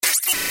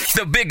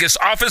The biggest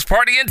office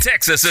party in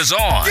Texas is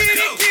on.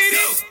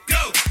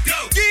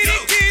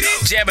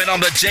 Jamming on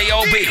the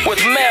J.O.B. with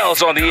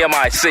Mel's on the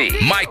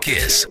MIC. Mike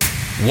Kiss,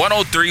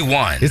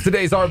 103.1. It's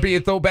today's R&B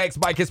and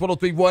Throwbacks. Mike Kiss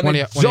 103.1.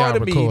 And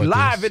joining me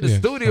live in the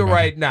studio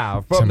right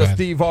now from the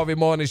Steve Harvey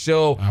Morning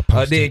Show,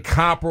 the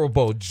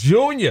incomparable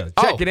Junior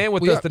checking in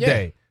with us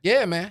today.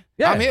 Yeah, man.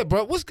 Yeah. I'm here,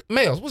 bro. What's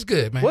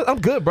good, man? Well,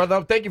 I'm good,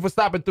 brother. Thank you for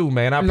stopping through,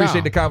 man. I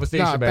appreciate the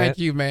conversation, man. Thank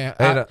you, man.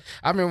 I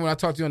remember when I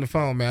talked to you on the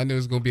phone, man. I knew it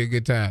was gonna be a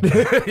good time.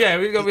 Yeah,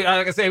 we're gonna be,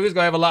 like I said, we're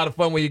gonna have a lot of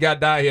fun when you got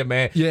down here,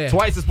 man. Yeah.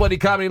 Twice as Funny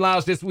Comedy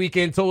Lounge this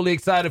weekend. Totally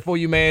excited for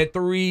you, man.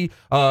 Three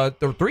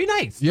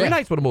nights. Yeah. 3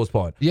 nights for the most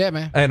part. Yeah,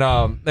 man. And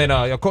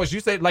of course, you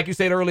said, like you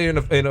said earlier,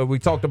 and we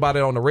talked about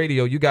it on the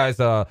radio. You guys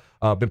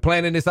been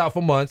planning this out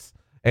for months,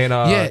 and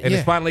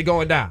it's finally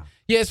going down.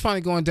 Yeah, it's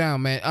finally going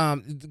down,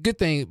 man. The good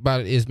thing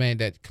about it is, man,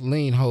 that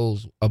Killeen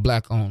holds a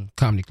black-owned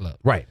comedy club.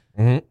 Right.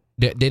 Mm-hmm.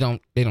 They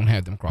don't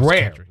have them across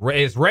the country.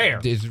 It's rare.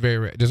 It's very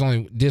rare. There's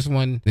only this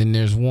one, then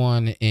there's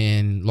one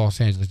in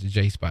Los Angeles, the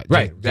J Spot.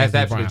 Right. That's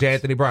absolutely J.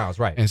 Anthony Brown's,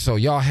 right. And so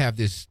y'all have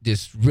this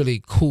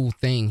really cool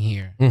thing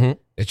here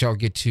that y'all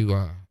get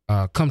to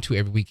come to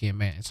every weekend,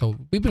 man. So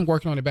we've been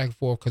working on it back and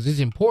forth because it's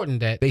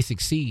important that they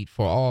succeed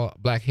for all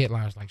black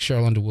headliners like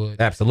Cheryl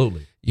Underwood.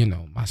 Absolutely. You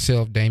know,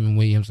 myself, Damon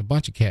Williams, a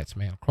bunch of cats,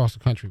 man, across the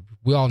country.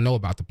 We all know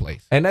about the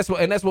place. And that's what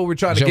we're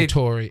trying to get.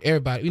 Joe Torre,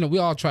 everybody. You know, we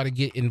all try to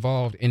get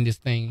involved in this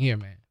thing here,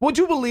 man. Would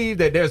you believe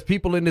that there's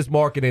people in this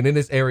market and in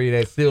this area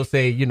that still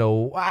say, you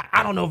know,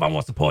 I don't know if I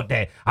want to support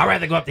that. I'd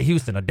rather go up to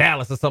Houston or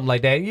Dallas or something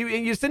like that. And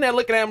you're sitting there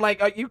looking at them like,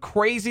 are you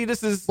crazy?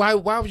 This is... Why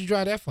would you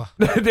drive that far?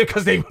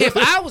 Because if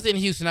I was in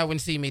Houston, I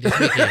wouldn't see me this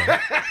weekend.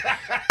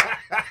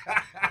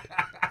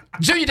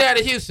 Junior down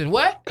to Houston.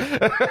 What?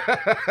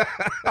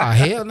 Oh,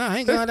 hell no. I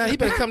ain't going down. He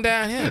better come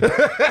down here.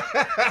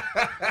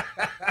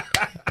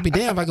 I'd be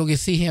damn if I go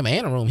see him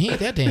and a room. He ain't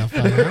that damn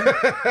fun.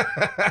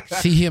 Huh?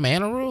 See him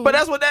and a room. But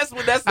that's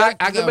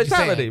the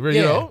mentality,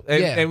 you know?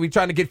 And we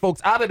trying to get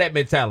folks out of that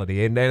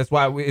mentality. And that's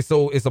why it's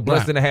a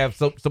blessing to have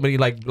so many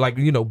like,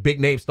 you know, big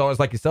name stars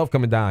like yourself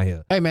coming down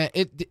here. Hey, man,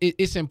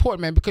 it's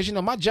important, man, because, you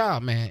know, my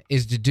job, man,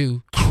 is to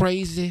do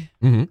crazy,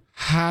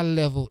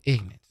 high-level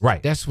ignorance.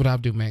 Right. That's what I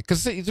do, man.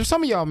 Because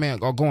some of y'all,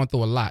 man, are going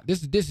through a lot.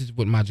 This is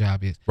what my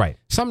job is. Right.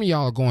 Some of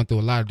y'all are going through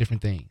a lot of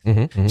different things.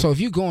 So if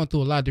you're going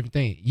through a lot of different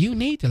things, you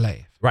need to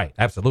laugh. Right.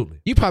 Absolutely.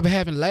 You probably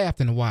haven't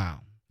laughed in a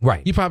while.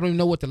 Right. You probably don't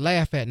know what to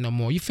laugh at no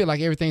more. You feel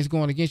like everything's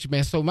going against you,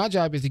 man. So my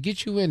job is to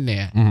get you in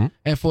there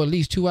and for at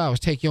least 2 hours,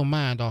 take your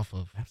mind off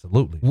of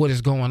what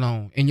is going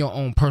on in your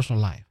own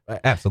personal life.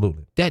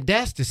 Absolutely.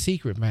 That's the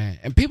secret, man.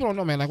 And people don't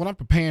know, man. Like when I'm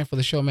preparing for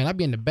the show, man, I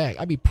be in the back.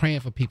 I be praying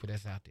for people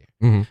that's out there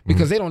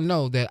because they don't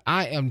know that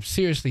I am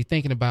seriously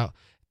thinking about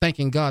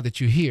thanking God that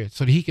you're here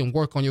so that he can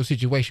work on your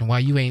situation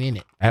while you ain't in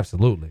it.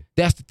 Absolutely.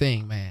 That's the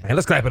thing, man. And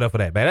let's clap it up for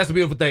that, man. That's a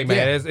beautiful thing, man.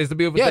 Yeah. It's a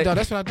beautiful thing. Yeah, dog,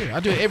 that's what I do. I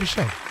do it every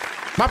show.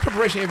 My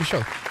preparation every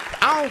show.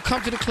 I don't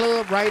come to the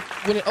club right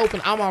when it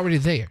open. I'm already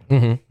there.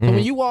 So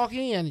when you walk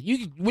in,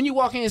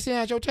 and sit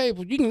at your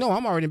table, you can know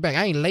I'm already back.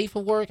 I ain't late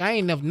for work. I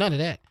ain't never none of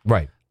that.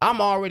 Right. I'm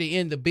already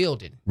in the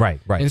building. Right.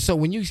 And so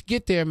when you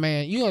get there,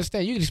 man, you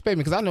understand. You can expect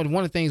me because I know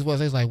one of the things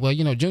was it's like, well,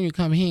 you know, Junior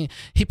come here,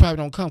 he probably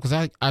don't come because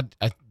I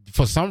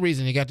for some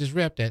reason he got this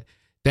rep that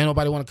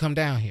nobody want to come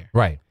down here.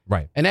 Right.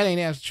 And that ain't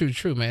absolutely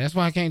true, man. That's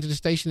why I came to the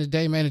station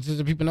today, man, and just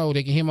so people know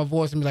they can hear my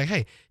voice and be like,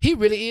 hey, he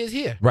really is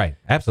here. Right.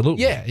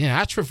 Absolutely. Yeah,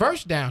 I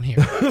traverse down here.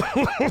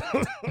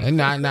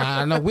 And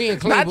I know we in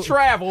Cleveland. Not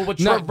travel, but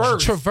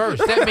traverse. Traverse.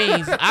 That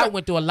means I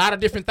went through a lot of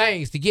different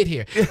things to get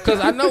here. Because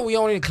I know we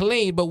only in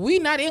Killeen, but we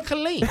not in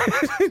Killeen.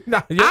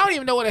 I don't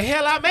even know where the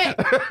hell I'm at.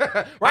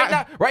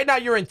 Right now,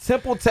 you're in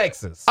Temple,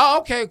 Texas. Oh,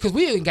 okay, because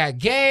we done got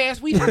gas.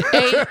 We done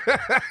ate.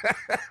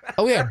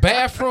 We had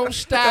bathroom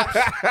stops.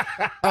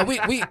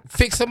 We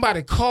fixed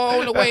somebody's car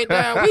on the way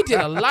down. We did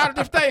a lot of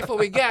different things before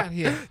we got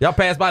here. Y'all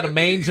passed by the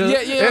manger.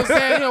 Yeah, you know what I'm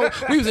saying? You know,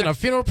 we was in a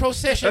funeral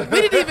procession.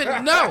 We didn't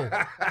even know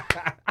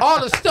all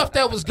the stuff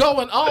that was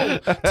going on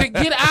to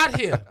get out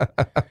here.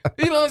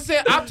 You know what I'm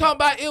saying? I'm talking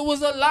about it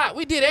was a lot.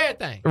 We did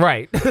everything.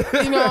 Right.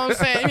 You know what I'm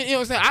saying? You know what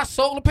I'm saying? I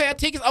sold a pair of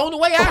tickets on the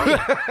way out here.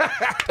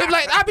 They be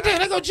like, I'll be there.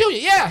 They go, Junior,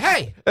 yeah,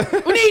 hey,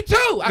 we need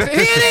 2. I said,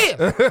 here it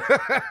is.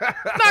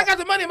 No, I got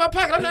the money in my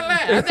pocket. I'm not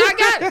lying. I said, I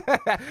got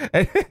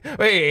it.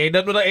 Hey, ain't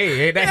nothing.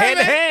 Hey, that hand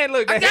to hand.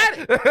 Look, I got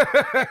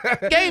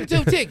it. Gave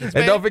 2 tickets,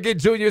 man. And don't forget,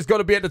 Junior is going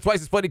to be at the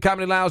Twice as Funny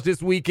Comedy Lounge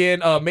this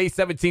weekend, May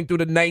 17th through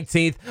the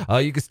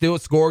 19th. You can still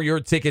score your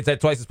tickets at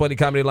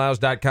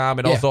twiceasfunnycomedylounge.com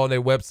and also on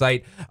their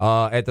website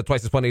at the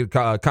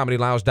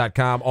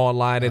twiceasfunnycomedylounge.com,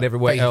 online and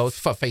everywhere else.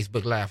 For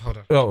Facebook Live. Hold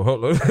on. Oh,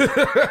 hold on.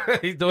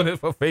 He's doing it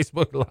for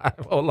Facebook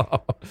Live. Hold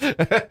on.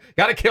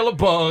 Gotta kill a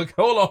bug.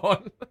 Hold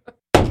on.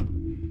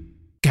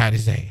 Got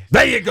his ass.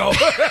 There you go.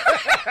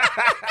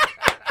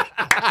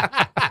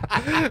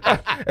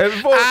 And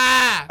before,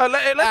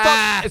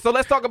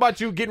 let's talk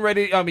about you getting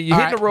ready. I mean, you're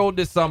hitting the road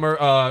this summer.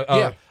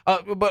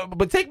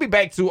 But take me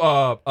back to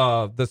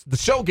the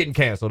show getting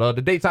canceled,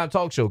 the daytime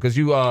talk show, because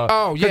you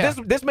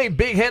this made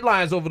big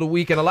headlines over the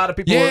week, and a lot of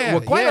people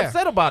were quite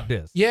upset about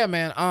this. Yeah,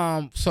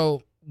 man.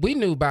 So we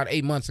knew about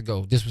 8 months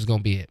ago this was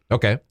gonna be it.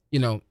 Okay. You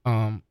know,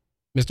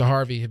 Mr.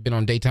 Harvey had been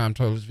on daytime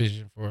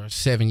television for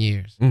 7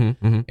 years.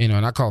 Mm-hmm, mm-hmm. You know,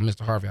 and I call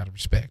Mr. Harvey out of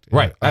respect.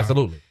 Right.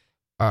 Absolutely.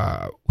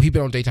 He'd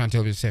been on daytime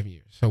television 7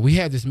 years. So we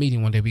had this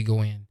meeting one day. We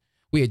go in.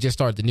 We had just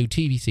started the new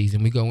TV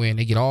season. We go in.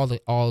 They get all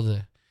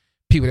the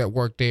people that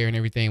work there and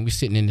everything. We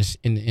sitting in this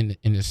in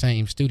the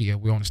same studio.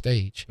 We're on the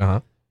stage.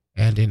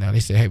 And then they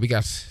said, "Hey, we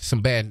got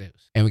some bad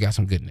news and we got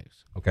some good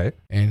news." Okay.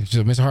 And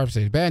so Mr. Harvey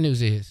said, "The bad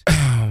news is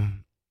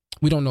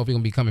we don't know if we're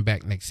gonna be coming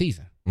back next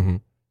season." Mm-hmm.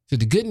 So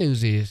the good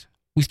news is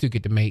we still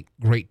get to make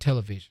great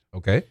television.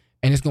 Okay.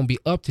 And it's gonna be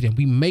up to them.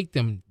 We make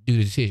them do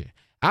the decision.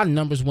 Our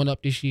numbers went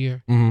up this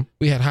year. Mm-hmm.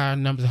 We had higher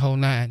numbers the whole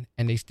 9,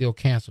 and they still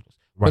canceled us.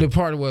 Right. But the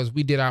part was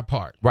we did our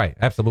part. Right.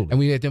 Absolutely. And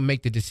we let them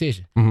make the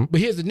decision. Mm-hmm.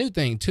 But here's the new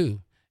thing,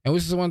 too. And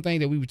this is one thing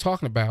that we were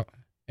talking about.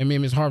 And me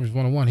and Ms. Harvey's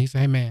one-on-one. He said,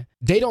 "Hey, man,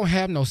 they don't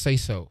have no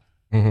say-so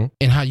in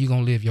how you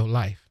going to live your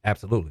life."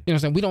 Absolutely. You know what I'm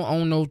saying? We don't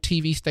own no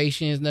TV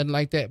stations, nothing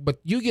like that. But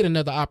you get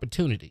another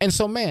opportunity. And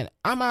so, man,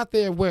 I'm out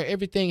there where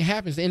everything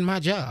happens in my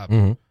job.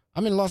 Mm-hmm.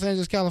 I'm in Los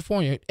Angeles,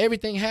 California.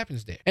 Everything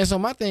happens there. And so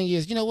my thing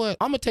is, you know what?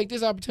 I'm going to take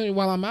this opportunity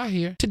while I'm out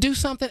here to do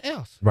something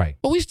else. Right.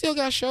 But we still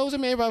got shows. I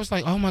mean, everybody was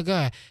like, "Oh, my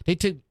God. They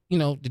took,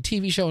 the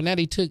TV show. Now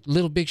they took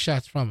Little Big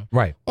Shots from him."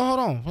 Right. Oh, hold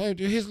on.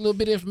 Here's a little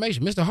bit of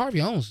information. Mr.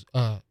 Harvey owns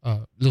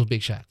Little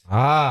Big Shots.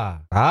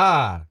 That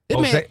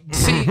Man,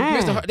 see,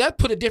 Mr. Harvey, that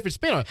put a different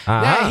spin on it.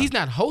 Now, he's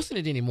not hosting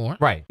it anymore.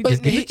 Right. But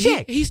just get the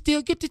check. He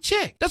still get the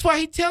check. That's why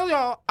he tell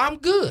y'all, "I'm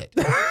good."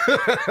 So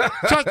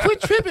I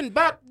quit tripping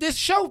about this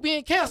show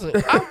being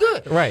canceled. I'm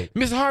good. Right.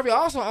 Mr. Harvey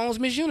also owns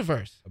Miss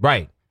Universe.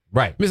 Right.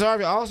 Right. Mr.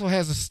 Harvey also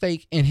has a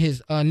stake in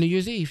his New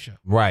Year's Eve show.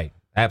 Right.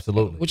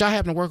 Absolutely. Which I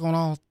happen to work on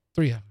all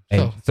 3 of them.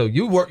 And so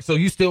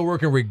you still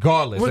working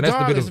regardless. And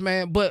that's the good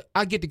man. But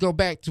I get to go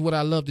back to what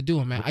I love to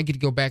do, man. I get to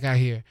go back out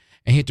here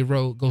and hit the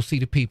road, go see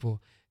the people,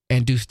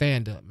 and do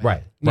stand up, man.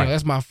 Right. You know,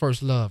 that's my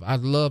first love. I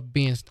love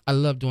doing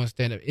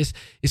stand up. It's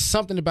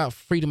something about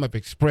freedom of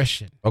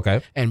expression.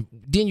 Okay. And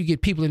then you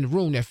get people in the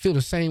room that feel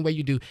the same way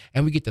you do,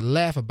 and we get to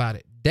laugh about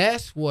it.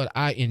 That's what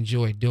I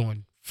enjoy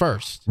doing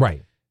first.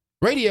 Right.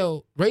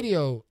 Radio,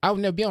 I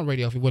would never be on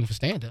radio if it wasn't for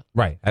stand up.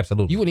 Right.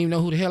 Absolutely. You wouldn't even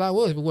know who the hell I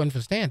was if it wasn't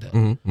for stand up.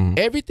 Mm-hmm.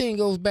 Everything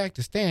goes back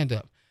to stand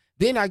up.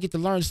 Then I get to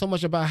learn so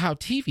much about how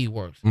TV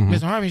works. Mm-hmm.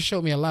 Mr. Harvey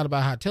showed me a lot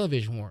about how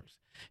television works.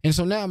 And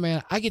so now,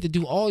 man, I get to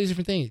do all these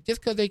different things.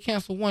 Just because they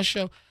cancel one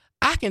show,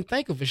 I can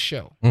think of a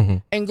show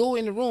and go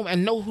in the room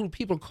and know who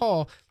people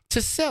call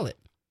to sell it.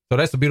 So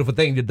that's the beautiful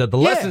thing. The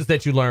lessons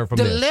that you learn from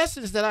the this.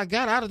 lessons that I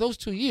got out of those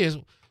 2 years,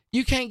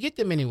 you can't get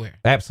them anywhere.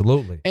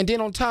 Absolutely. And then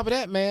on top of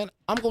that, man,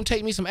 I'm going to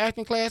take me some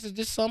acting classes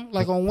this summer,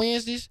 like on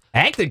Wednesdays.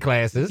 Acting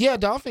classes? Yeah,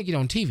 dog, I'm finna get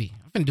on TV.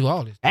 I'm finna do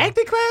all this.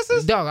 Acting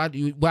classes? Dog,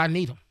 I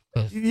need them.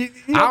 I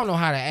don't know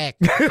how to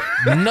act.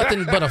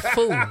 Nothing but a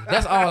fool.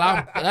 That's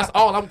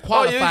all I'm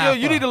qualified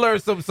you for. need to learn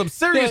some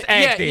serious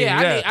acting.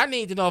 Yeah. I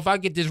need to know if I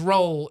get this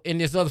role in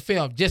this other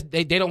film. Just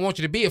they don't want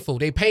you to be a fool.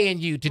 They paying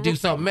you to do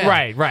something else.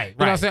 Right. You know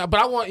what I'm saying? But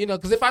I want,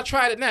 because if I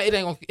tried it now, it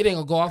ain't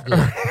gonna go off good.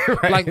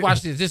 Right. Like,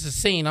 watch this. This is a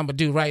scene I'm gonna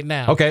do right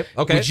now. Okay.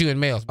 With you and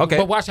Mels. Okay.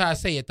 But watch how I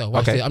say it though.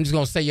 Watch this. I'm just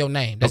gonna say your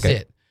name. That's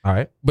it. All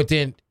right. But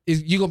then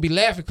you're gonna be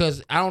laughing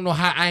because I don't know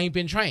how I ain't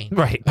been trained.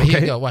 Right. Here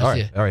you go. Watch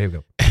this. All right. Here we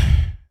go.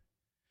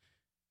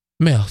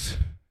 Mels.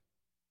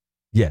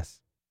 Yes.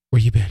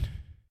 Where you been?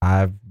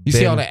 You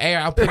see all the air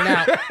I'm putting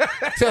out.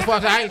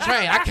 I ain't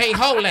trained. I can't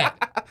hold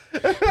that.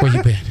 Where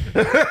you been?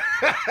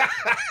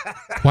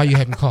 Why you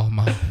haven't called,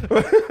 Mom?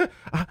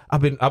 I've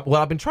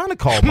been trying to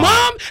call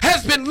Mom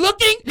has been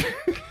looking.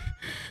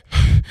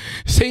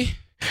 See?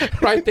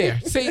 Right there.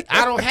 See,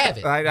 I don't have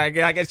it. I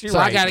guess you're so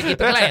right. I got to get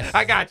the glasses.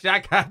 I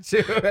got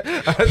you.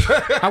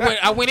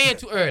 I went in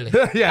too early.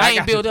 Yeah, I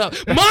ain't built up.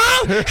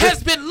 Mom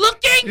has been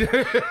looking.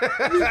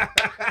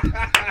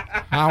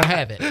 I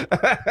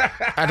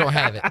don't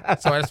have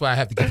it. So that's why I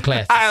have to get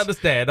glasses. I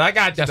understand. I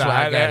got you. That's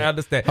why I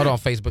understand. Hold on,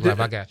 Facebook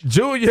Live. I got you.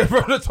 Junior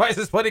from the Twice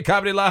as Funny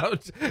Comedy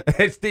Lounge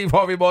and Steve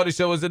Harvey Morning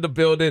Show is in the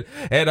building.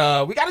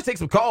 And we got to take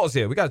some calls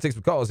here.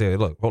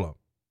 Look, hold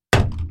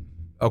on.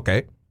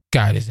 Okay.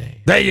 God is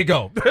a. There you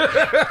go.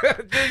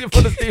 Junior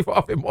for the Steve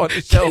Harvey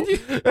Morning Show.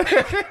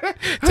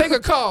 Take a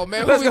call,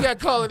 man. Who we got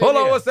calling in? Hold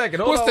on 1 second.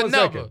 What's the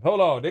number?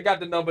 Hold on. They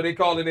got the number. They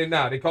calling in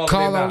now.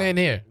 Call on in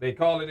here. They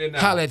calling in now.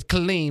 Holla at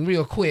Colleen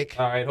real quick.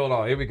 All right, hold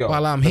on. Here we go.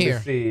 While I'm here.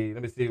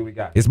 Let me see what we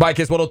got. It's Mike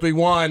Kiss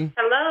 1031.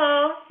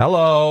 Hello.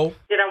 Hello.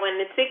 Did I win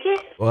the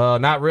ticket? Well,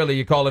 not really.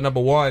 You're calling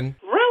number one.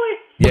 Really?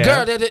 But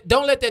girl,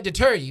 don't let that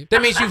deter you.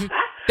 That means you.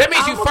 That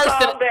means you first.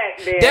 Call back,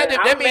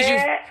 that means you.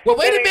 Well,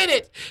 wait a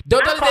minute.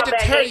 Don't let that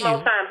deter you. 8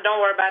 more times. Don't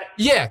worry about it.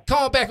 Yeah,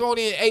 call back on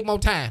in 8 more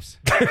times.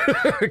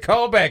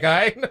 Call back, all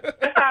right?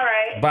 That's all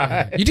right.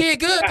 Bye. You did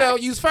good though.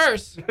 You was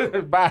first.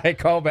 Bye.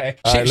 Call back.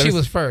 She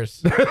was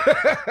first,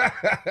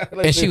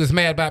 and she was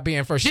mad about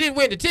being first. She didn't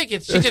win the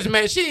tickets. She just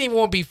mad. She didn't even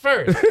want to be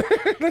first.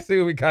 Let's see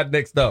what we got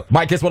next up.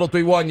 Mike Kiss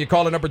 1031. You're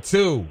calling number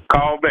 2.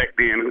 Call back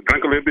then.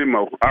 Drink a little bit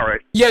more. All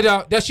right. Yeah,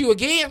 dog. That's you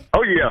again?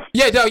 Oh, yeah.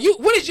 Yeah, dog.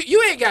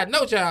 You ain't got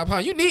no job, huh?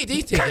 You need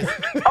these tickets.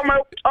 I'm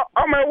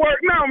at work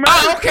now, man.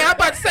 Oh, okay. I'm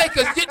about to say,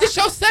 because this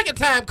your second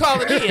time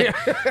calling in. Your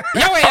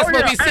ass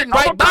must be sitting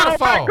right by the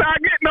phone. I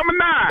get number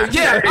 9.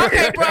 Yeah,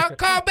 okay, bro.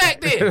 Call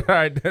back then.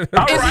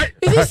 All right.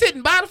 Is he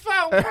sitting by the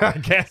phone? I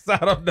guess I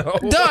don't know.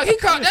 Dog, he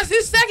called. That's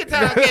his second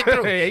time getting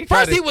through. Yeah,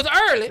 First, he was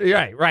early.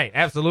 Right,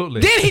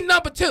 absolutely. Then he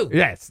number 2.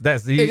 Yes,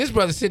 that's the. Hey, this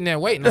brother's sitting there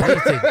waiting on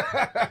these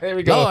tickets. Here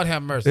we go. Lord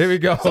have mercy. Here we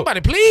go.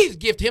 Somebody please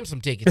gift him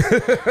some tickets.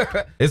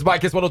 It's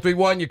Mike Kiss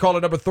 1031. You're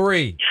calling number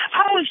 3.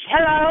 Oh,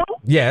 hello?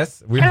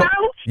 Yes. Hello?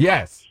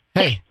 Yes.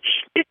 Hey,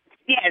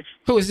 Yes.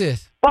 who is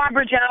this?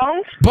 Barbara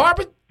Jones?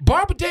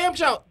 Barbara Damn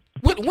Jones.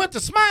 Went to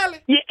Smiley?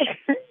 Yeah.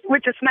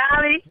 With the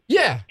Smiley?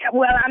 Yeah.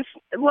 Well,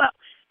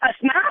 a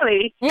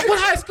Smiley? What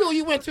high school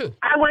you went to?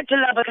 I went to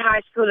Lubbock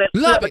High School.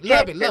 Love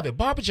it.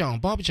 Barbara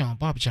Jones.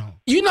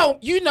 You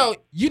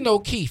know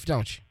Keith,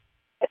 don't you?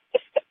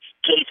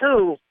 Keith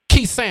who?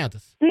 Keith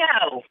Sanders.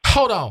 No.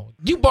 Hold on.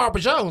 You Barbara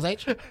Jones,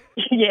 ain't you?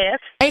 Yes.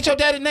 Ain't your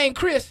daddy named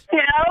Chris? No.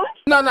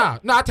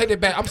 No, I take that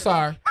back. I'm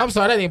sorry.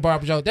 That ain't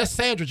Barbara Jones. That's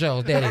Sandra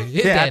Jones' daddy.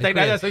 His Yeah, daddy, I think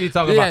Chris. that's what you're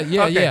talking about.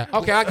 Yeah.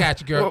 Okay, I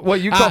got you, girl. Well,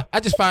 you call- I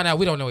just found out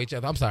we don't know each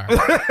other. I'm sorry.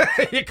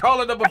 You're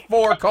calling number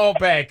 4. Call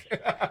back.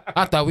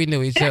 I thought we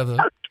knew each other.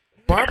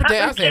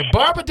 I said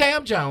Barbara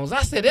Damn Jones.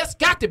 I said that's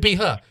got to be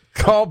her.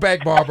 Call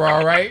back, Barbara.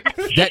 All right.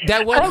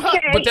 That wasn't Okay.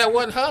 her, but that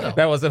wasn't her though.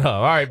 That wasn't her.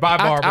 All right. Bye,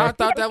 Barbara. I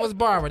thought that was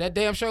Barbara. That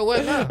damn show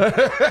wasn't her.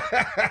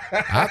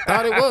 I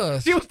thought it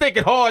was. She was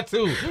thinking hard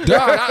too.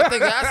 Dog,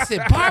 I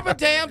said Barbara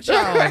Damn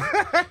Jones.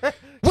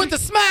 Went to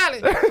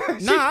Smiley.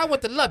 I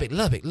went to Lubbock.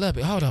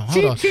 Hold on.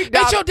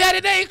 That's your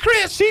daddy named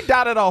Chris. She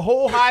dotted a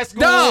whole high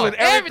school Dog, and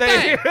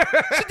everything.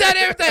 She done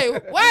everything.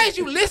 Why is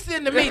you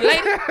listening to me,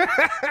 lady?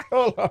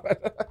 Hold on.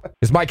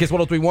 It's Mike Kiss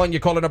 1031. You're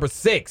calling number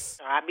 6.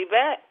 I'll be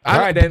back. All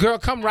right, then. Girl,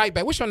 come right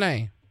back. What's your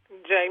name?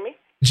 Jamie.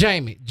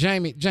 Jamie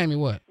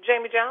what?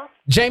 Jamie Jones?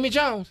 Jamie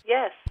Jones.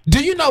 Yes.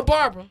 Do you know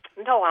Barbara?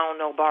 No, I don't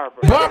know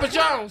Barbara. Barbara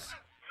Jones.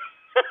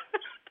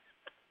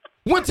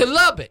 Went to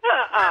Lubbock.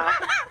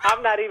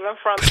 I'm not even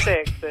from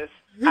Texas.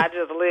 I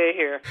just live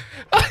here.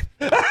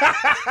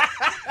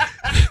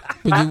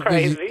 I'm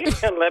crazy.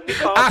 Let me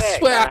call back. I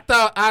swear,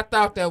 I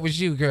thought that was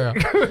you, girl.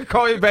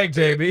 Call me back,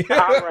 Jamie. All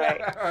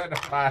right.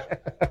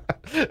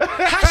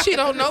 How she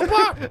don't know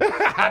Barbara?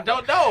 I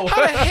don't know.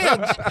 How the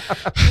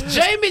hell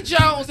Jamie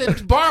Jones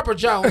and Barbara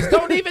Jones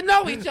don't even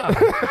know each other?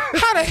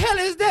 How the hell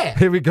is that?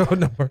 Here we go.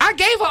 Number. I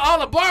gave her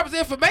all of Barbara's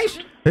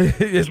information.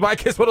 It's Mike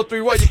Kiss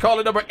 1031. You're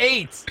calling number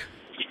 8.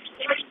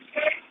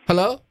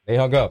 Hello? They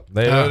hung up.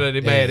 They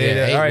mad.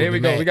 All right, here we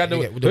go. We got the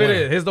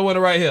winner. Here's the winner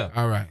right here.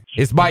 All right.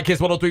 It's Mike Kiss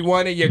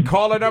 1031, and you're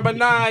calling number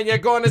 9. You're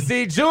going to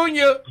see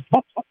Junior.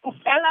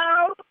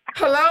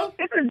 Hello?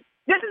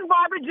 This is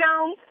Barbara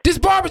Jones. This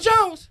Barbara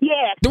Jones?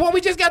 Yes. The one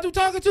we just got through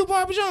talking to,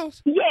 Barbara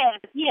Jones? Yes.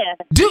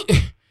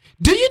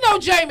 Do you know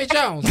Jamie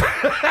Jones?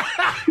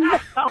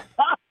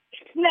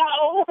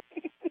 No.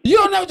 You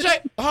don't know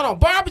Hold on.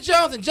 Barbara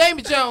Jones and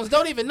Jamie Jones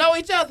don't even know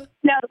each other?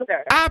 No,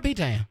 sir. I'll be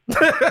damned.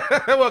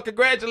 Well,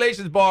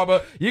 congratulations,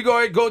 Barbara. You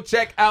go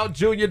check out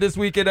Junior this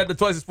weekend at the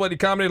Twice as Funny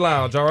Comedy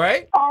Lounge, all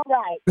right? All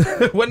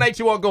right. What night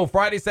you want to go?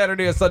 Friday,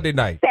 Saturday, or Sunday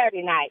night?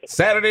 Saturday night.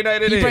 Saturday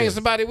night it You is. bringing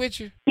somebody with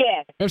you?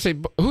 Yes. Let me say,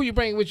 who you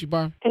bringing with you,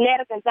 Barbara?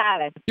 Aneta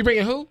Gonzalez. You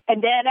bringing who?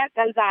 Aneta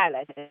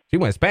Gonzalez. She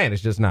went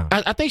Spanish just now.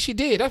 I think she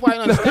did. That's why I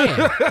don't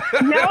understand.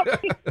 No.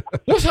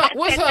 What's her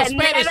Aneta-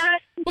 Spanish?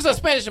 What's her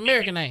Spanish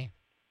American name?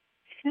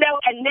 No,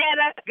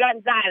 Aneta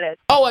Gonzalez.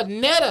 Oh,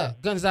 Aneta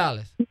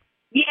Gonzalez.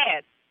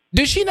 Yes.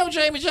 Does she know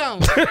Jamie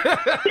Jones?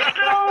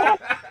 No.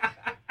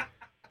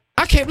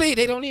 I can't believe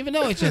they don't even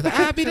know each other.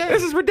 I'll be there.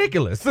 This is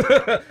ridiculous. All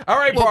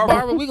right, Well, Barbara.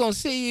 Barbara, we're gonna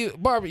see you.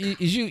 Barbara,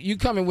 is you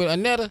coming with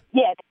Aneta?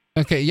 Yes.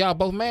 Okay, y'all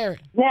both married?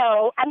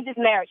 No, I'm just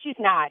married. She's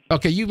not.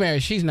 Okay, you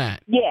married, she's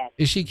not. Yes.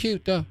 Is she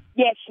cute though?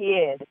 Yes, she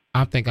is.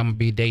 I think I'm gonna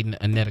be dating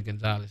Aneta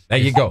Gonzalez. There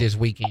you go. This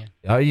weekend.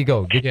 There you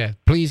go. Yeah,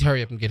 please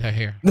hurry up and get her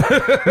hair.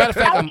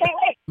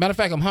 Matter of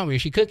fact, I'm hungry.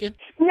 Is she cooking?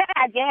 No,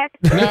 I guess.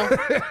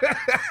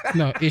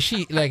 No. No. Is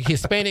she like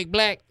Hispanic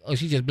black or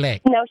she just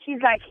black? No,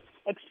 she's like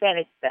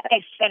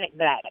Hispanic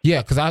black.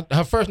 Yeah, because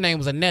her first name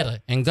was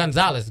Aneta and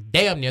Gonzalez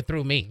damn near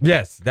threw me.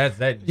 Yes, that's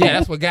that. Yeah,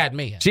 that's what got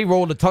me. She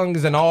rolled the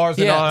tongues and R's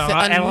and all.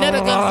 Yeah, Aneta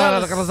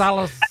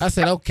Gonzalez. I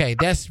said, okay,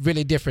 that's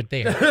really different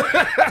there.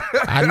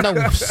 I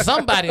know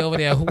somebody over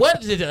there. Where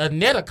did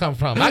Aneta come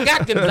from? I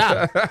got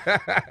Gonzalez.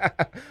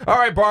 All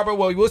right, Barbara.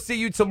 Well, we'll see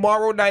you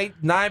tomorrow night,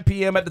 9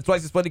 p.m. at the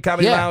Twice as Funny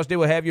Comedy Lounge. They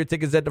will have your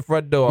tickets at the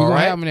front door. We're all going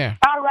to right? have them there.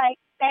 All right.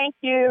 Thank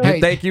you.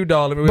 Hey, thank you,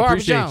 darling. We Barbara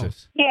appreciate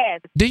Jones.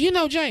 Yes. Do you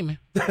know Jamie?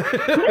 No.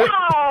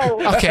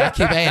 Okay, I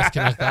keep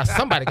asking her.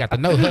 Somebody got to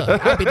know her.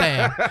 I'll be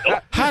damned.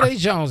 How they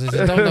Joneses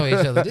that don't know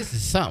each other? This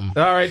is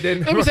something. All right,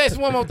 then. Let me say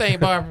one more thing,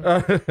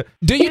 Barbara.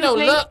 Do you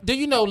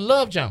know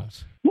Love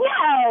Jones?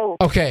 No.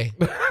 Okay.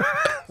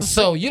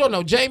 So you don't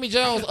know Jamie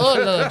Jones or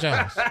Love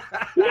Jones?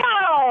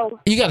 No.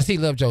 You got to see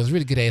Love Jones.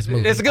 Really good ass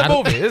movie. It's a good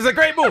movie. It's a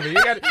great movie. You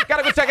got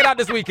to go check it out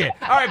this weekend.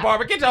 All right,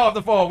 Barbara, get you off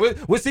the phone.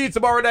 We'll see you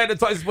tomorrow night at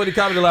the Twice as Funny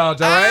Comedy Lounge.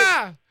 All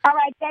right. All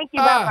right, thank you.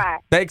 Bye-bye.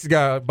 Thanks,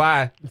 God.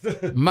 Bye.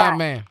 My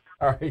man.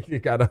 All right, you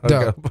got to hung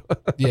up.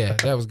 Yeah,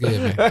 that was good,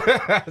 man. I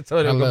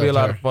told you it was going to be a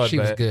lot of fun, She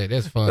man. was good.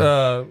 That's fun.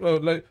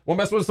 Want to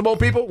mess with some more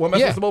people? Want to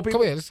mess with some more people?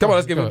 Come here. Come on,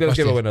 let's give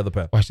away another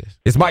pal. Watch this.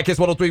 It's Mike Kiss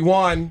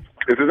 1031.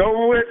 Is it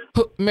over with?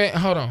 Man,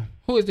 hold on.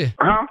 Who is this?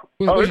 Huh?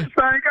 Who's Oh, it's this?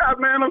 the same guy,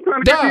 man. I'm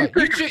trying to get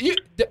these tickets.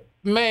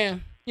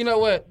 Man, you know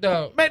what,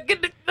 dog? Man,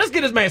 let's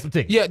get this man some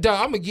tickets. Yeah, dog,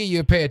 I'm going to give you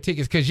a pair of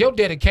tickets because your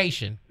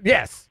dedication.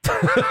 Yes.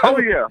 Oh,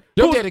 yeah.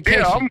 Your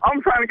dedication. Yeah,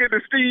 I'm trying to get the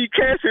Steve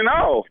cashing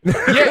off.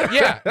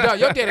 Yeah. No,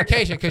 your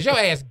dedication, because your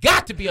ass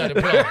got to be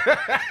unemployed.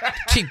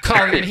 Keep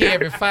calling in here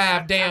every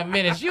 5 damn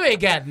minutes. You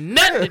ain't got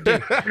nothing to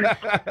do.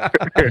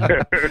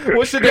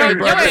 What's your Your name,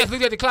 brother? ass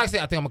looked at the clock and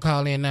said, I think I'm going to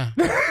call in now.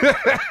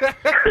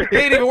 He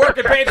ain't even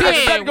working, paying He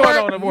attention. ain't Nothing going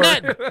on at work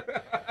work. nothing.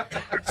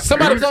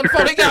 Somebody was on the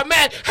phone. They got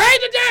mad. Hang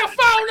the damn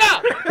phone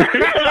up.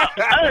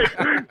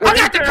 I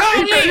got to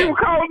call He said in. you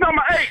call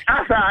number 8.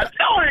 I said, I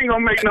ain't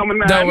going to make number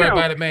 9. Don't worry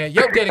about it, man.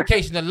 Your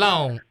dedication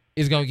alone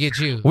is going to get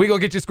you. We going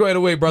to get you squared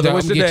away, brother. I'm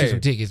What's going your to get you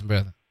name? some tickets,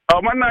 brother.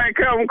 Oh, my name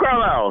Calvin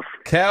Carlisle.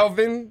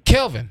 Calvin.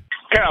 Kelvin.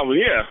 Calvin,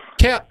 yeah.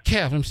 Calvin.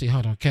 Let me see.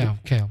 Hold on. Calvin.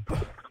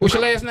 What's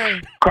your last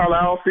name?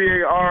 Carlisle,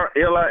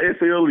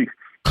 Carlisle.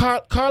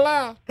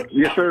 Carlisle.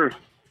 Yes, sir.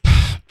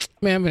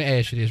 Man, I'm gonna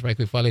ask you this right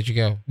quick before I let you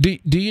go. Do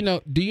you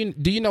know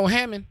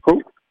Hammond?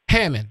 Who?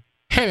 Hammond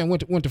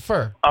went to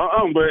Fur. But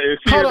if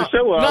she had to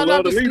show her, I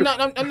love to meet her. No,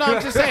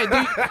 I'm just saying.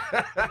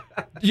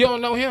 You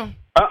don't know him?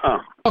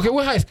 Okay,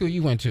 what high school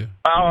you went to?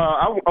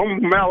 I'm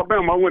from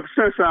Alabama. I went to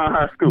Sunshine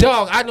High School.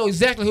 Dog, I know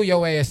exactly who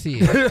your ass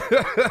is.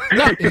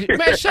 No,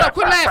 man, shut up.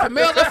 Quit laughing,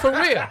 Mel. That's for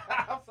real.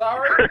 I'm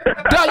sorry.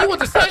 Dog, you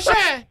went to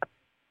Sunshine?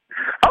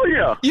 Oh,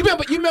 yeah. You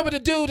remember the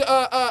dude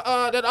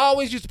that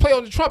always used to play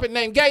on the trumpet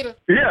named Gator?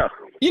 Yeah.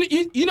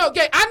 You know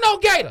Gator? I know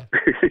Gator.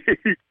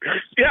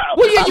 Yeah.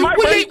 What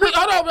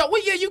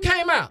year you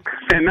came out?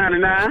 In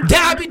 99.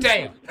 I'll be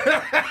damned.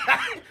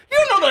 You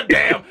don't know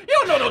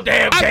no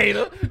damn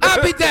Gator.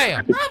 I'll be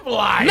damned. I'm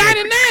lying.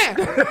 99.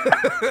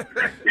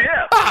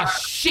 Yeah. Oh,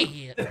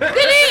 shit.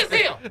 It is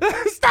him.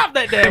 Stop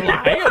that damn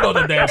lie. You don't know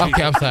the damn people.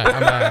 Okay, I'm sorry.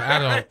 I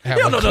don't have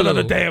You a don't know none clue. of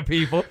the damn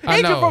people. I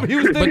Ain't know. you from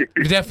Houston?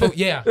 But that fool,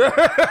 yeah.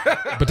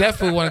 But that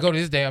fool want to go to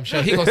this damn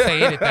show. He gonna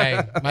say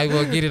anything. Might as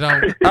well get it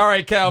on. All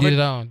right, Calvin. Get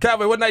it on.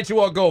 Calvin, what night you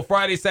want to go?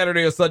 Friday,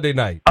 Saturday, or Sunday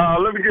night?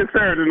 Let me get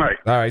Saturday night.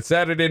 All right,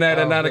 Saturday night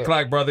at 9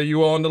 o'clock, brother.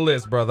 You on the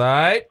list, brother, all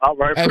right? All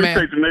right. Hey, man.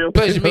 Appreciate you, Neil.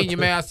 Pleasure meeting you,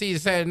 man. I'll see you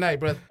Saturday night,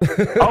 brother.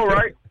 All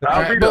right.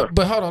 I'll be there.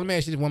 But hold on, let me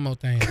ask you one more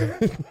thing.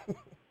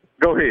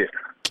 Go ahead.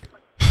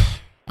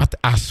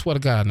 I swear to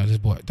God, I know this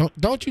boy.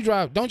 Don't you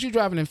drive an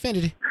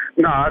Infiniti?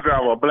 No, I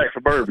drive a black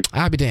Suburban.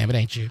 I'll be damned, it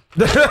ain't you.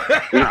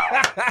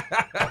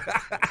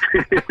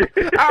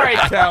 All right,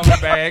 Calvin,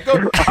 man. Go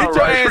get All your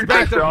right, ass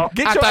back appreciate y'all. to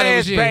get I your thought it ass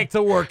was you. back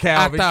to work,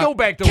 Calvin. Go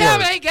back to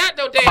Calvin work. ain't got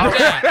no damn job.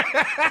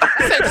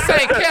 This ain't the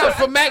same Calvin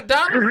from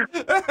McDonald's.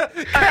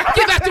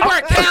 Get back to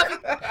work, Calvin.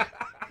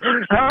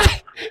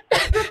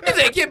 This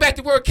ain't get back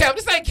to work,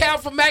 Calvin. This ain't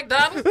Calvin from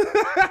McDonald's.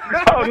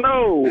 Oh,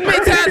 no. How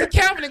many times has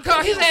Calvin and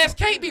called? His ass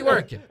can't be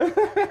working.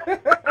 Actually,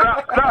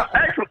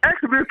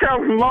 this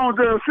comes from Long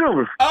John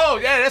Silver. Oh,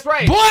 yeah, that's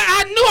right. Boy,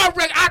 I knew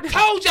I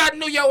told you I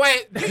knew your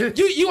ass.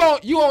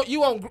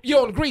 You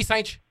on grease,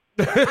 ain't you?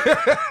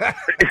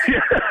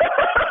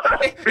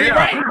 You're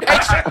right. Ain't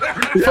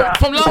you?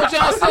 From Long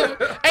John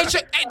Silver.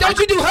 Don't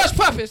you do hush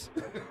puppies?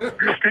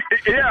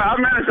 Yeah, I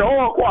manage the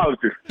oil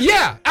quality.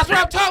 Yeah, that's what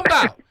I'm talking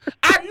about.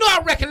 I knew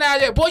I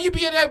recognized that. Boy, you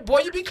be in there.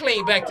 Boy, you be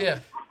clean back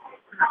there.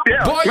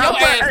 Yeah. Boy, your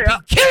ass be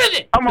killing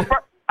it. I'll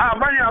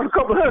bring you out a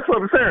couple of hush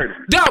puppies Saturday.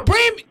 Dog,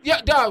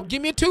 dog,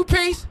 give me a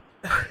two-piece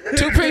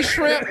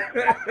shrimp.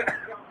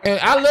 And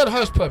I love the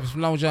hush puppies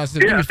from Long John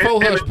Silver. Give me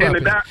 4 hush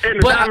puppies.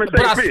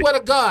 But I swear to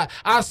God,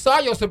 I saw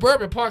your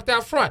Suburban parked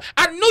out front.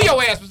 I knew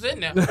your ass was in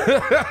there.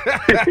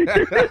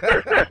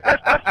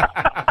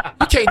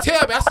 You can't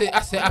tell me.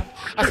 I said,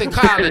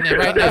 Carl in there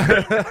right now.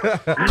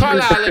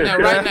 Carlisle in there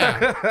right now.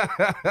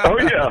 Oh,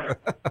 yeah.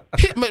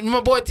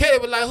 My boy Teddy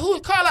was like, "Who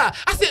is Carlisle?"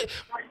 I said,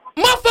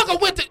 "Motherfucker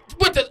with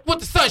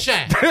the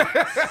sunshine."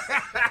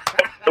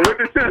 With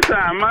the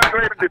sunshine,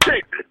 migrated to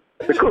Texas.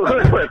 The cool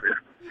hush puppies.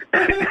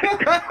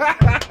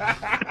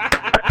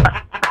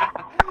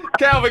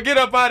 Calvin, get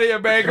up out of here,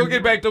 man. Go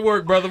get back to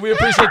work, brother. We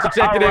appreciate you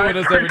checking in with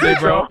us every day,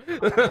 bro. All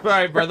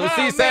right, brother. We'll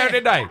see you Saturday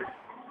night.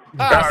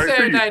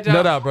 Saturday night, dog.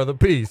 No doubt, brother.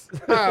 Peace.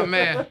 Oh,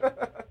 man.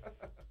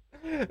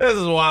 This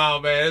is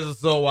wild, man. This is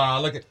so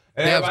wild. Look at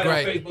everybody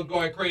on great. Facebook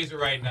going crazy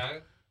right now.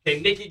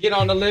 Can Nikki get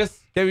on the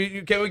list? Can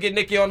we get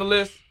Nikki on the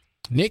list?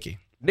 Nikki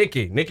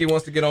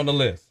wants to get on the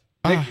list.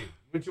 Nikki,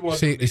 what you want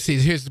to do? See,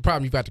 here's the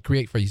problem you've got to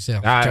create for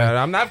yourself.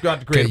 I'm not going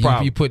to create a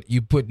problem.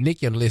 You put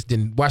Nikki on the list,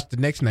 then watch the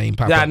next name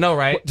pop up. Yeah, I know,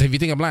 right? So if you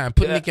think I'm lying,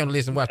 put Nikki on the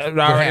list and watch. I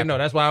already know.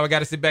 That's why I got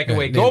to sit back and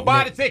wait. Then- Go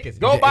buy then- the tickets.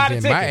 Go buy the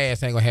then tickets. My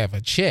ass ain't gonna have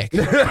a check.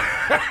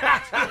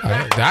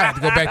 I have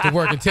to go back to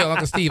work and tell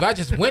Uncle Steve I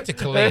just went to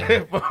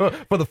Killeen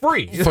for the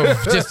free. for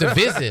just to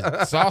visit.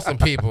 Saw some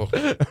people.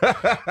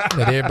 Let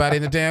everybody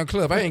in the damn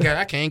club.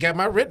 I can't got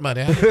my rent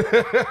money.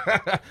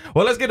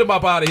 Well, let's get them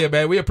up out of here,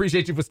 man. We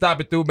appreciate you for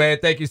stopping through, man.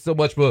 Thank you so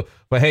much for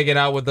for hanging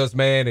out with us,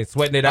 man, and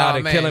sweating it out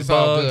and man, killing it's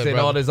all bugs good, and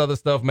brother. all this other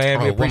stuff,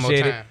 man. We one more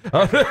appreciate it.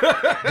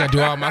 Gotta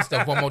do all my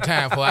stuff one more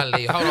time before I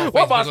leave. Hold on,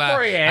 What my Facebook Live.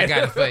 spray at? I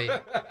got it for you.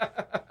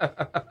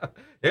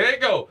 Here you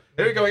go.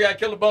 Here we go. We got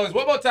killing bugs.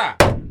 One more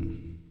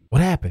time.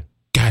 What happened?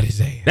 Got his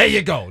ass. There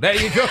you go. There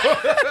you go.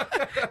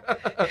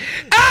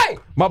 Hey!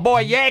 My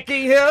boy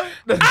Yankee here.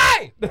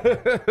 Hey!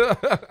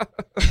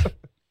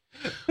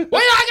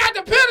 Where y'all got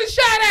the penalty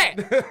shot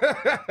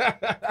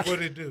at?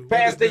 What it do?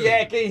 Pastor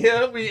Yankee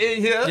here. We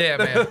in here. Yeah,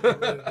 man.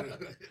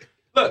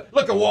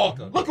 Look at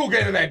Walker. Look who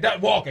getting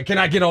that Walker. Can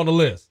I get on the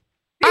list?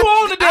 He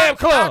won the damn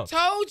club. I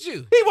told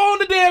you. He won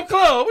the damn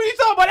club. What are you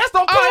talking about? That's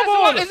on club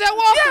order. Is that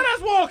Walker? Yeah,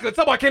 that's Walker.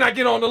 Talking about, can I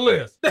get on the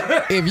list?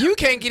 If you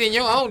can't get in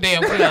your own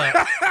damn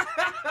club,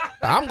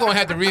 I'm going to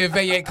have to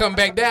reevaluate and come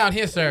back down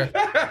here, sir.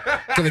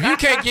 Because if you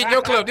can't get in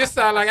your club, this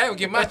sound like I don't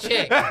get my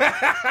check.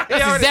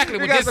 That's exactly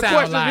what this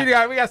sounds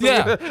like. We got some.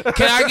 Yeah.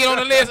 Can I get on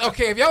the list?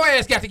 Okay, if your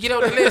ass got to get on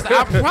the list,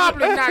 I'm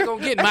probably not going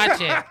to get my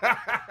check.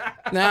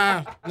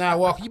 Nah,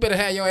 Walker, you better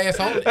have your ass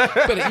on it.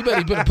 You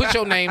better put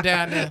your name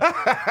down there.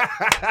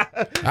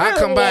 I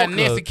come by and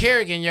Nancy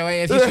Kerrigan your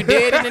ass, hit you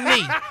dead in the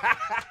knee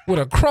with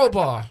a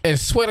crowbar, and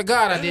swear to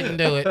God I didn't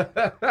do it.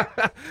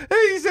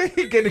 He said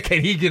he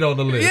get on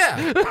the list.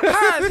 Yeah.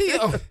 How is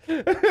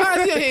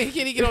he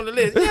can he get on the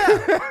list?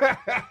 Yeah.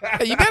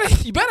 Hey, you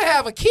better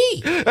have a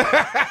key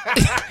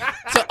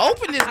to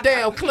open this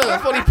damn club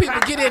before these people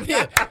get in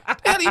here.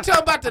 What the hell are you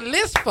talking about the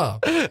list for?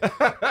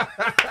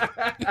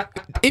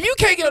 If you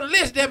can't get on the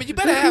list, damn it, you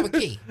better have a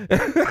key.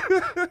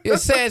 It's a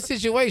sad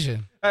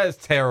situation. That is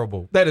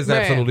terrible. That is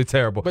absolutely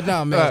terrible. But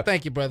no, man,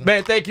 thank you, brother.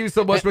 Man, thank you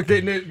so much for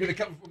getting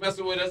come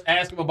messing with us.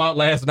 Ask him about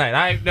last night.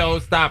 I ain't no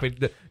stop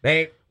it.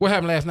 What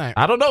happened last night?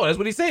 I don't know. That's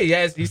what he said.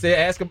 He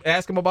said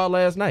ask him about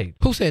last night.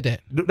 Who said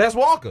that? That's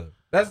Walker.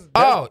 That's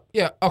oh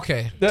yeah.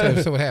 Okay.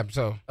 So what happened?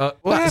 So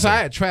happened? So I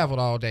had traveled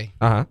all day.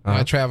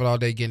 I traveled all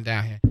day getting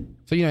down here.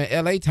 So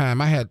in LA time,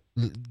 I had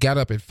got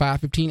up at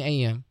 5:15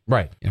 a.m.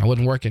 Right. I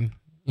wasn't working.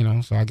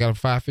 So I got up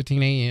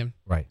 5:15 a.m.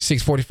 Right.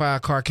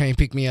 6:45 car came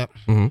pick me up.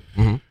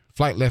 Mm-hmm.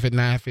 Flight left at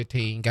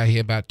 9:15. Got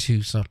here about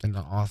 2 something to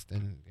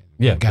Austin.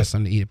 Yeah. Got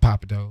something to eat at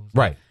Papa Do's.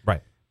 Right.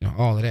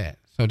 All of that.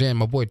 So then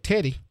my boy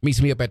Teddy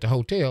meets me up at the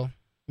hotel.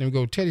 Then we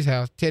go to Teddy's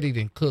house. Teddy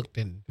done cooked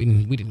and we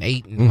done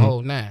ate and the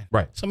whole nine.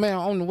 Right. So man,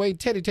 on the way,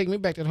 Teddy take me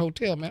back to the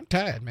hotel. Man, I'm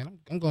tired, man.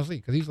 I'm gonna see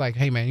because he's like,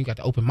 hey man, you got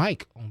the open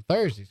mic on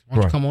Thursdays. Why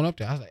don't you come on up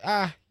there? I was like,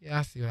 yeah,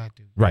 I see what I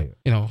do. Right.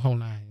 Whole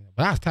nine.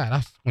 But I was tired.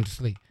 I went to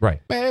sleep.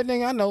 Right. Man,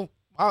 everything I know,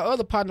 our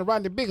other partner,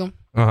 Rodney Bigham,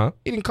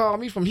 he didn't call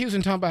me from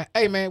Houston talking about,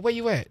 hey man, where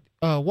you at?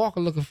 Walker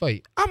looking for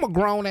you. I'm a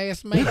grown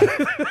ass man.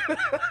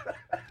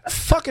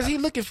 Fuck is he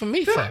looking for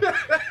me for?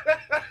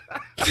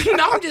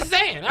 No, I'm just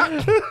saying.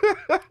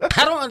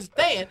 I don't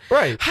understand.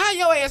 Right. How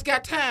your ass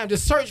got time to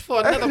search for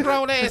another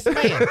grown ass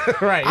man?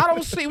 Right. I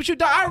don't see what you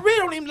do. I really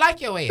don't even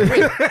like your ass.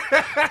 Really.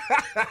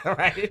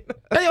 Right.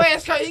 Your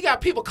ass, you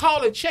got people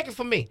calling, checking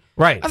for me.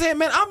 Right. I said,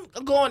 man, I'm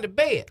going to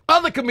bed.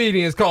 Other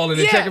comedians calling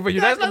and checking for you.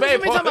 That's the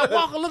bad part. Talking about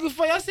Walker looking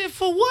for you. I said,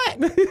 for what?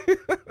 Now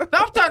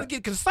I'm starting to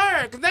get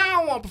concerned because now I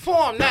don't want to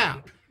perform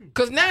now.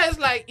 Because now it's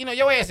like,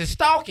 your ass is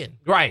stalking.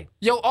 Right.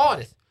 Your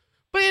artist.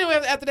 But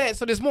anyway, after that,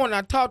 so this morning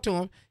I talked to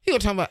him. He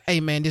was talking about, hey,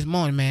 man, this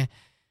morning, man,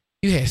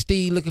 you had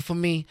Steve looking for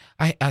me.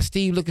 I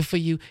Steve looking for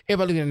you.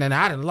 Everybody looking at me.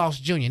 I done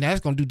lost Junior. Now it's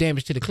going to do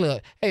damage to the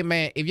club. Hey,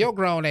 man, if your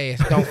grown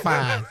ass don't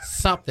find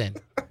something,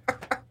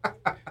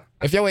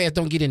 if your ass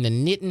don't get into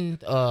knitting,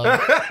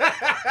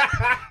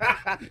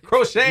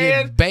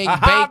 crocheting,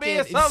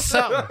 baking,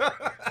 something.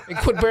 And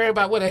quit worrying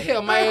about what the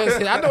hell my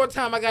ass is. I know what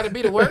time I got to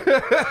be to work.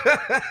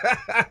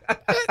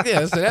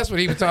 Yeah, so that's what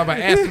he was talking about,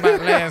 asking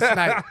about last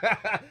night.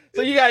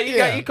 So you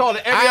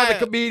calling every other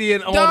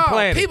comedian on the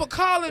planet. People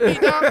calling me,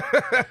 dog.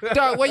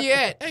 Dog, where you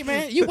at? Hey,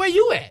 man, where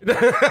you at?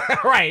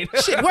 Right.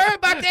 Shit, worry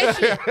about that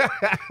shit.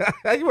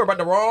 You worry about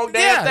the wrong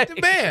damn thing.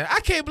 Man, I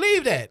can't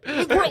believe that.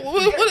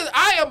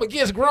 I am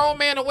against grown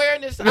man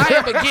awareness. I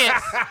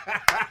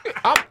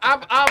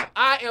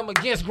am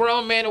against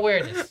grown man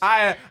awareness.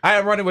 I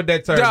am running with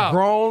that term. Dog,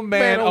 grown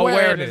man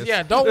awareness.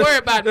 Yeah, don't worry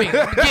about me.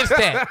 I'm against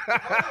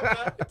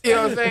that. You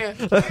know what I'm saying?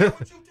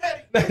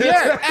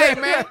 Yeah, hey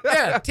man,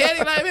 yeah.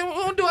 Teddy, like, man, we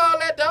don't do all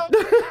that, dog.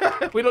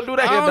 We don't do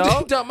that here,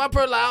 dog. My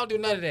personal, I don't do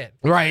none of that.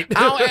 Right.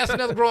 I don't ask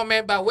another grown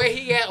man about where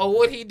he at or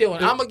what he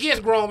doing. I'm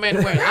against grown man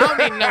awareness. I don't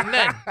need to know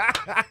nothing.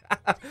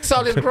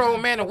 So this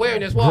grown man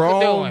awareness, what we're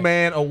doing. Grown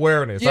man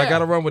awareness. Yeah. I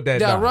gotta run with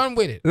that. Yeah, run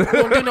with it. We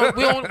don't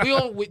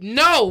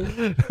no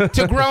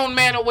to grown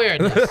man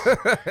awareness.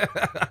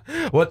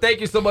 Well,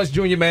 thank you so much,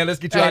 Junior, man. Let's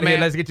get you out of here.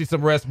 Let's get you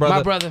some rest, brother.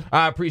 My brother.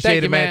 I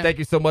appreciate it, man. Thank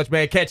you so much,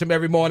 man. Catch him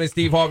every morning.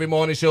 Steve Harvey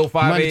Morning Show,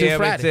 5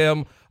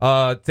 a.m. until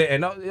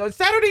and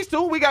Saturdays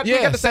too. We got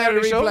the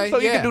Saturday show, replay, so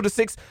you can do the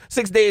six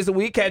days a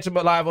week. Catch them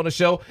live on the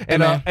show,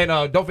 and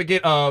don't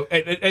forget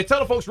and tell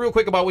the folks real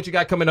quick about what you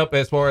got coming up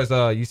as far as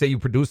you say you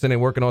producing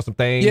and working on some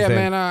things. things. Yeah,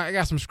 man. I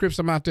got some scripts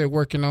I'm out there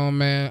working on,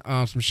 man.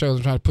 Some shows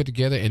I'm trying to put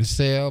together and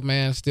sell,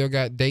 man. Still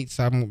got dates.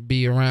 I'm going to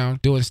be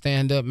around doing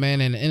stand-up,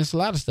 man. And it's a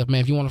lot of stuff,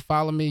 man. If you want to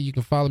follow me, you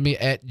can follow me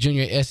at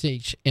Junior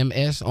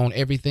SHMS on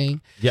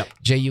everything. Yep.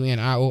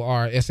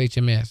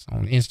 JUNIORSHMS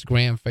on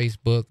Instagram,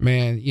 Facebook.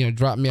 Man,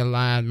 drop me a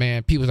line,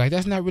 man. People's like,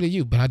 that's not really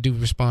you, but I do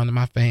respond to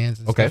my fans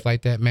and stuff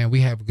like that, man.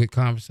 We have good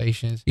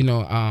conversations.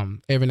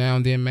 Every now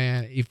and then,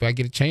 man, if I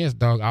get a chance,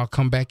 dog, I'll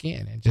come back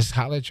in and just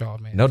holler at y'all,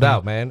 man. No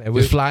doubt, man. And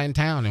we'll fly in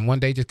town and one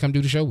day just come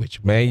do the show with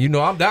you. Man,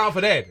 I'm down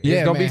for that. Yeah,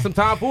 it's going to be some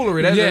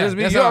tomfoolery. We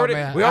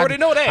already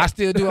know that. I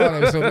still do all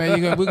that. So,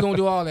 man, we're going to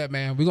do all that,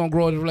 man. We're going to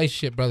grow the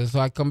relationship, brother, so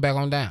I come back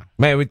on down.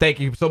 Man, we thank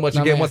you so much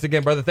once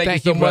again, brother.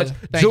 Thank you so much.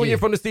 Junior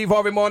from the Steve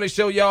Harvey Morning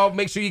Show, y'all.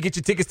 Make sure you get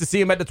your tickets to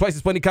see him at the Twice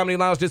as Funny Comedy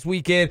Lounge this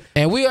weekend.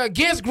 And we are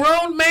against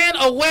grown man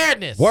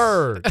awareness.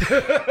 Word.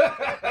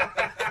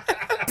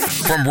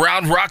 From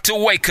Round Rock to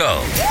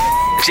Waco,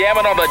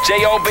 jamming on the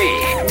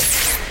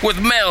J.O.B.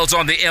 with Mel's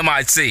on the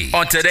MIC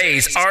on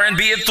today's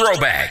R&B and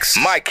Throwbacks.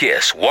 My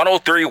Kiss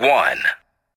 103.1.